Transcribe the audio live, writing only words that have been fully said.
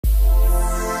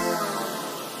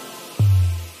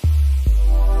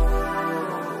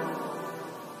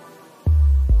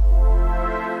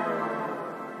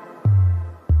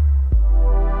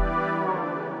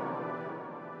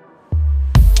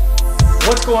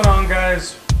What's going on,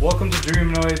 guys? Welcome to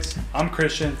Dreamnoids. I'm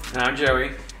Christian. And I'm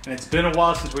Joey. And it's been a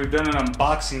while since we've done an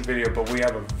unboxing video, but we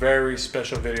have a very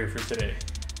special video for today.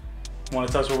 Want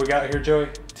to tell us what we got here, Joey?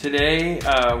 Today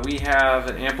we have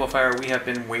an amplifier we have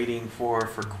been waiting for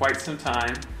quite some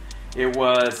time. It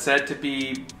was said to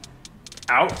be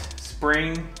out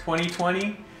spring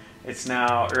 2020. It's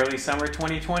now early summer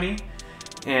 2020.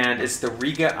 And it's the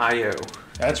Rega IO.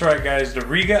 That's right, guys. The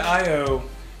Rega IO.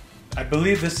 I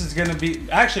believe this is going to be...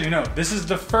 Actually, no. This is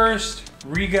the first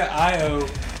Rega IO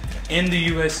in the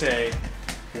USA.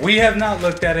 We have not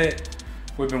looked at it.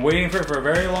 We've been waiting for it for a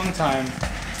very long time.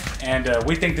 And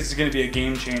we think this is going to be a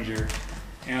game changer.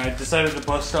 And I decided to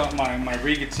bust out my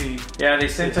Rega tee. Yeah, they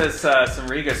sent us some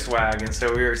Rega swag, and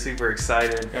so we were super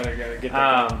excited. Gotta get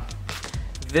that.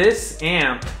 This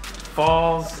amp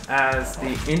falls as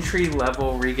the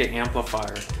entry-level Rega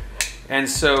amplifier. And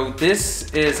so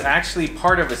this is actually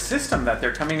part of a system that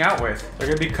they're coming out with. They're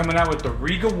going to be coming out with the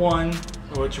Rega 1,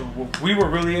 which we were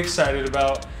really excited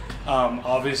about.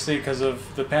 Obviously, because of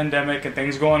the pandemic and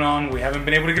things going on, we haven't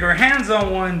been able to get our hands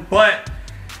on one, but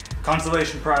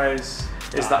consolation prize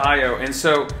is the IO. And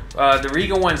so the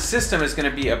Rega 1 system is going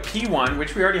to be a P1,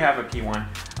 which we already have a P1.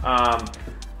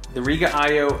 The Rega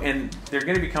IO, and they're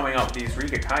going to be coming out with these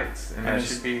Rega kites, and that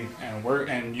should be.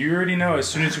 And you already know, as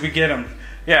soon as we get them.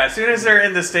 Yeah, as soon as they're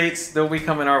in the States, they'll be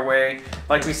coming our way.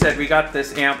 Like we said, we got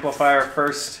this amplifier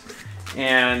first,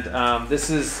 and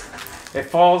it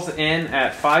falls in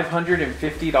at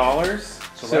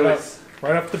 $550. So it's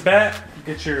right off the bat, you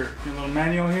get your little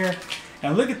manual here,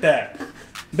 and look at that.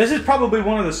 This is probably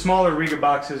one of the smaller Rega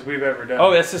boxes we've ever done.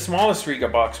 Oh, it's the smallest Rega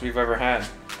box we've ever had.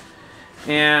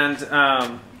 And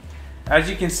as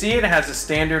you can see, it has a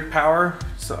standard power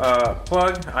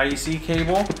plug, IEC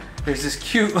cable. There's this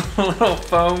cute little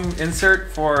foam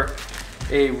insert for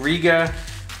a Rega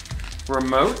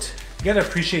remote. You gotta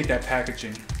appreciate that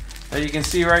packaging. That you can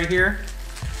see right here.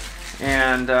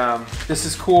 And this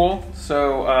is cool.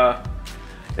 So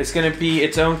it's gonna be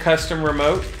its own custom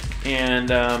remote. And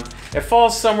it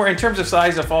falls somewhere, in terms of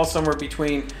size, it falls somewhere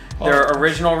between their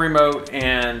original remote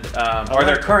and or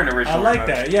their current original remote. I like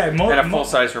that, yeah. And a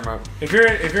full-size remote. If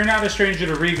you're not a stranger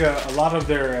to Rega, a lot of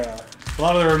their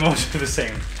remotes are the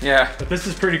same. Yeah. But this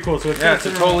is pretty cool. So it's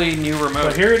a totally new remote.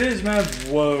 But here it is, man.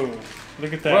 Whoa.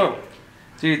 Look at that. Whoa.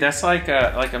 Dude, that's like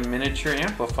a miniature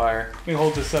amplifier. Let me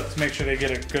hold this up to make sure they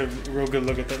get a real good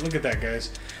look at that. Look at that,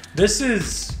 guys. This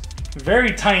is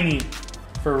very tiny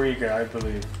for Rega, I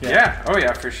believe. Yeah. Oh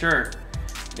yeah, for sure.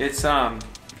 It's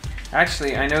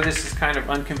actually, I know this is kind of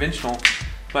unconventional,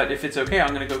 but if it's okay,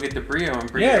 I'm gonna go get the Brio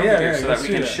and bring it over here so that we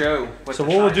can show what. So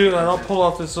what we'll do, I'll pull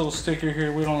off this little sticker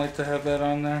here. We don't like to have that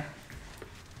on there.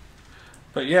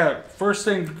 But yeah, first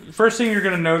thing you're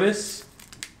gonna notice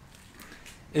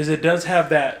is it does have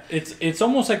that. It's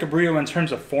almost like a Brio in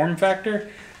terms of form factor,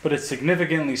 but it's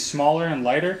significantly smaller and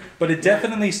lighter. But it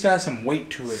definitely still has some weight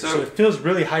to it, so it feels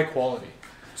really high quality.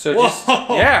 So just,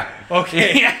 yeah,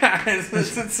 okay,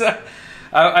 yeah.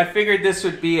 I figured this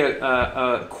would be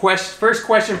a first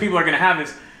question people are going to have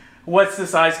is, what's the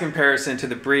size comparison to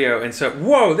the Brio? And so,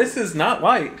 whoa, this is not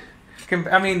light.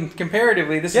 I mean,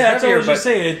 comparatively, this is heavier, but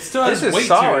it still has weight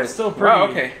to it. It's still pretty. Wow,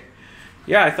 okay.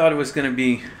 Yeah, I thought it was going to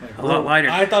be a lot lighter.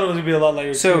 I thought it was going to be a lot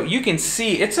lighter. So too. you can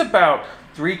see it's about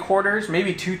 3/4,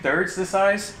 maybe 2/3 the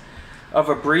size of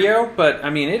a Brio, but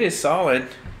I mean, it is solid.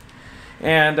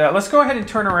 And let's go ahead and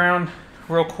turn around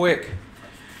real quick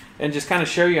and just kind of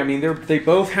show you. I mean, they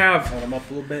both have. Hold them up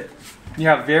a little bit. You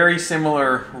have very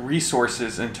similar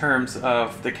resources in terms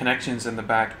of the connections in the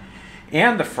back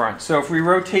and the front. So if we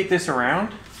rotate this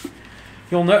around,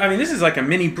 you'll know. I mean, this is like a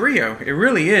mini Brio. It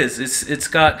really is. It's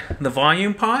got the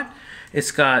volume pot. It's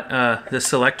got the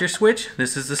selector switch.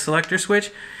 This is the selector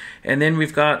switch, and then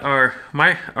we've got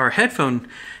our headphone.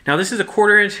 Now this is a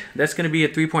 1/4 inch. That's going to be a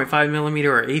 3.5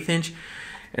 millimeter or 1/8 inch.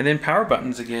 And then power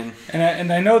buttons again.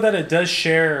 And I know that it does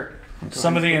share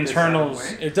some of the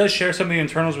internals. It does share some of the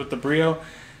internals with the Brio,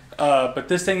 but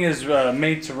this thing is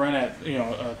made to run at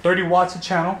 30 watts a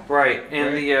channel. Right,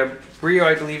 and the Brio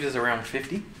I believe is around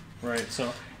 50. Right.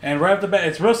 So right off the bat,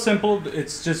 it's real simple.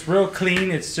 It's just real clean.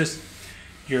 It's just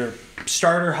your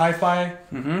starter hi-fi.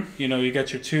 You know, you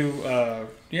got your two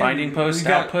binding post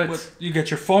outputs. You got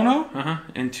your phono.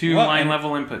 And two line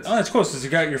level inputs. Oh, that's cool. So you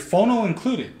got your phono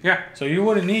included. Yeah. So you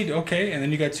wouldn't need, and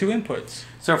then you got two inputs.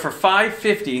 So for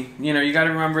 $550, you got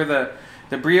to remember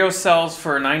the Brio sells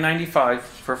for $995.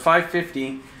 For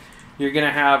 $550, you're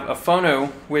gonna have a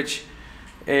phono, which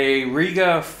a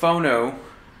Rega phono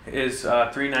is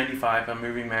 $395, a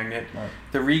moving magnet. Right.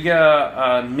 The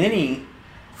Rega mini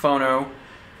phono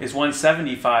is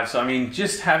 $175. So I mean,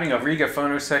 just having a Rega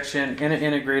phono section and an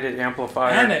integrated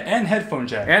amplifier and headphone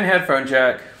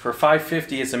jack for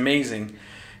 $550 is amazing.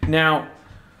 Now,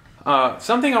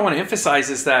 something I want to emphasize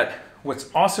is that what's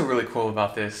also really cool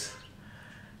about this,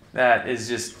 that is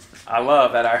just I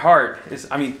love at iHeart is,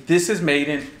 I mean, this is made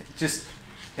in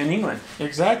England.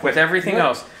 Exactly. With everything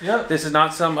else. Yep. This is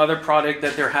not some other product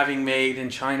that they're having made in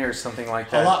China or something like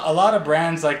that. A lot of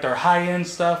brands, like their high-end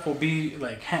stuff, will be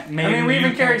like made. I mean, we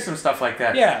even carry some stuff like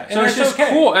that. Yeah, so it's just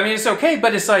cool. I mean, it's okay,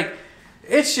 but it's like,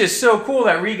 it's just so cool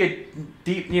that Rega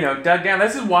dug down.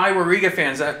 This is why we're Rega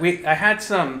fans. I had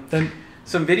some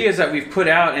videos that we've put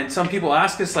out, and some people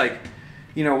ask us like,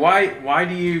 why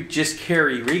do you just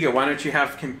carry Rega? Why don't you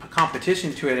have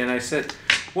competition to it? And I said,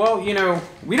 well,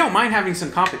 we don't mind having some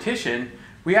competition.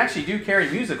 We actually do carry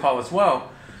music hall as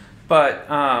well. But,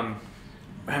 I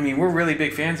mean, we're really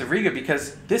big fans of Rega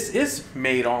because this is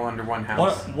made all under one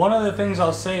house. One of the things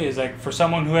I'll say is, like, for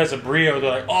someone who has a Brio, they're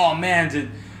like, oh, man,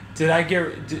 should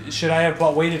I have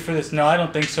waited for this? No, I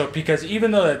don't think so. Because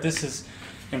even though that this is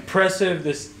impressive,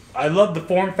 I love the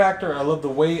form factor. I love the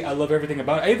weight. I love everything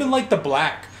about it. I even like the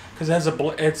black because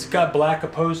it's got black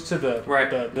opposed to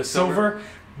the silver.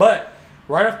 But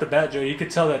right off the bat, Joe, you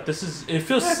could tell that it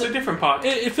feels it's a different pot.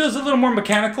 It feels a little more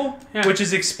mechanical, which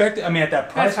is expected. I mean, at that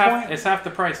price point, it's half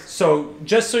the price. So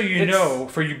just so you know,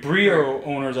 for you Brio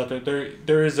owners out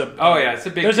there is a it's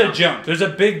a big jump. There's a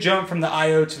big jump from the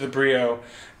IO to the Brio.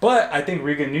 But I think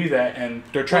Rega knew that, and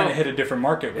they're trying to hit a different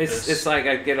market with this. It's like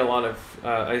I get a lot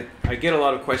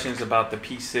of questions about the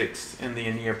P6 and the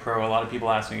Enea Pro. A lot of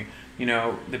people ask me, the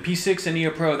P6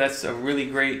 Enea Pro, that's a really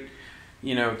great,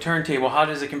 turntable. How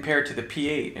does it compare to the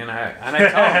P8? And I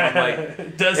tell them, I'm like,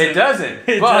 it doesn't.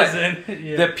 It doesn't.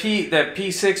 Yeah. The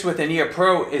P6 with Enea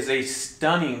Pro is a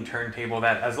stunning turntable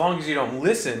that, as long as you don't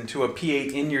listen to a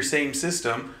P8 in your same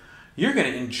system, you're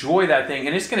going to enjoy that thing,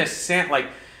 and it's going to sound like.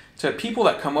 To people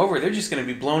that come over, they're just going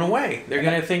to be blown away. They're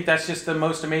going to think that's just the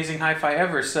most amazing hi-fi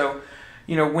ever. So,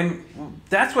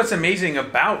 that's what's amazing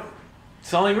about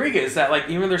selling Rega is that, like,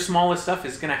 even their smallest stuff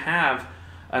is going to have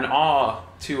an awe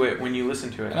to it when you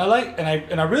listen to it.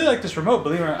 And I really like this remote.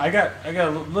 Believe it or not, I got a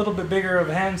little bit bigger of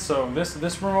a hand, so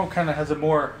this remote kind of has a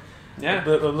more a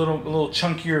little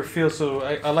chunkier feel. So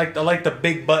I like the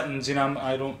big buttons. I'm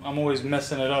always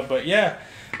messing it up, but yeah.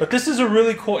 But this is a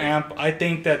really cool amp. I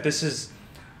think that this is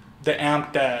the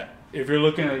amp that, if you're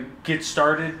looking to get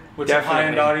started with some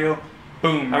high-end audio,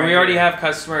 boom. And we already have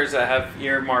customers that have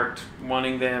earmarked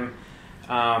wanting them.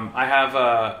 I have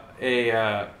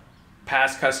a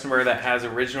past customer that has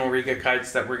original Rega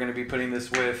kites that we're going to be putting this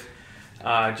with.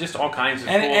 Just all kinds of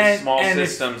cool small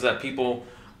systems that people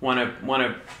want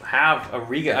to have a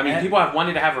Rega. I mean, people have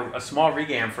wanted to have a small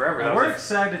Rega amp forever. We're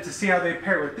excited to see how they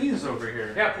pair with these over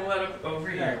here. Yeah, pull that up over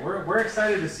here. We're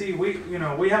excited to see.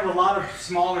 We have a lot of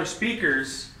smaller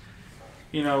speakers.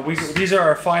 These are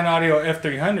our Fine Audio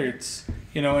F300s.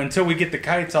 Until we get the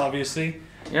kites, obviously.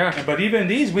 Yeah. But even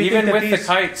these, the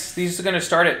kites, these are going to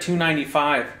start at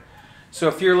 $295. So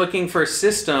if you're looking for a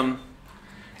system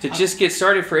to just get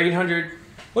started for $800.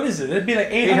 What is it? It'd be like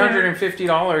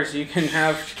 $850. You can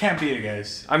have. Can't beat it,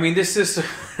 guys. I mean, this is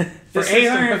for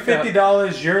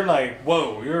 $850. You're like,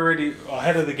 whoa! You're already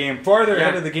ahead of the game, farther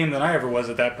ahead of the game than I ever was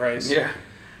at that price. Yeah.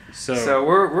 So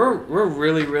we're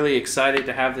really, really excited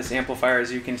to have this amplifier.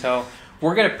 As you can tell,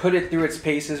 we're gonna put it through its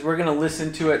paces. We're gonna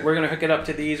listen to it. We're gonna hook it up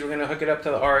to these. We're gonna hook it up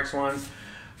to the RX ones.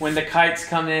 When the kites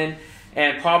come in,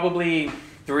 and probably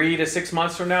 3 to 6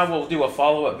 months from now, we'll do a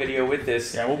follow-up video with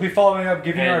this. Yeah, we'll be following up,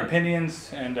 giving our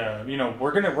opinions, and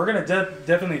we're gonna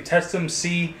definitely test them,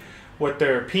 see what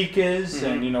their peak is,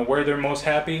 and where they're most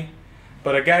happy.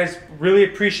 But guys, really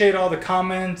appreciate all the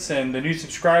comments and the new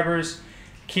subscribers.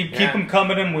 Keep them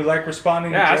coming in. We like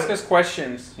responding. Yeah, ask us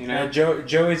questions.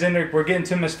 Joey's in there. We're getting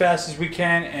to them as fast as we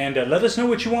can, and let us know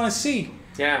what you want to see.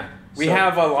 Yeah. We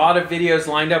have a lot of videos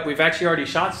lined up. We've actually already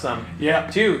shot some,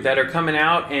 too, that are coming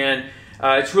out, and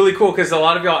it's really cool because a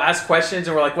lot of y'all ask questions,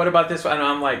 and we're like, "What about this one?" And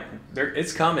I'm like,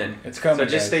 "It's coming. It's coming." So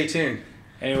just stay tuned.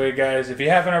 Anyway, guys, if you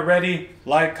haven't already,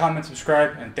 like, comment,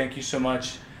 subscribe, and thank you so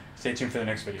much. Stay tuned for the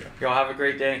next video. Y'all have a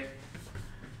great day.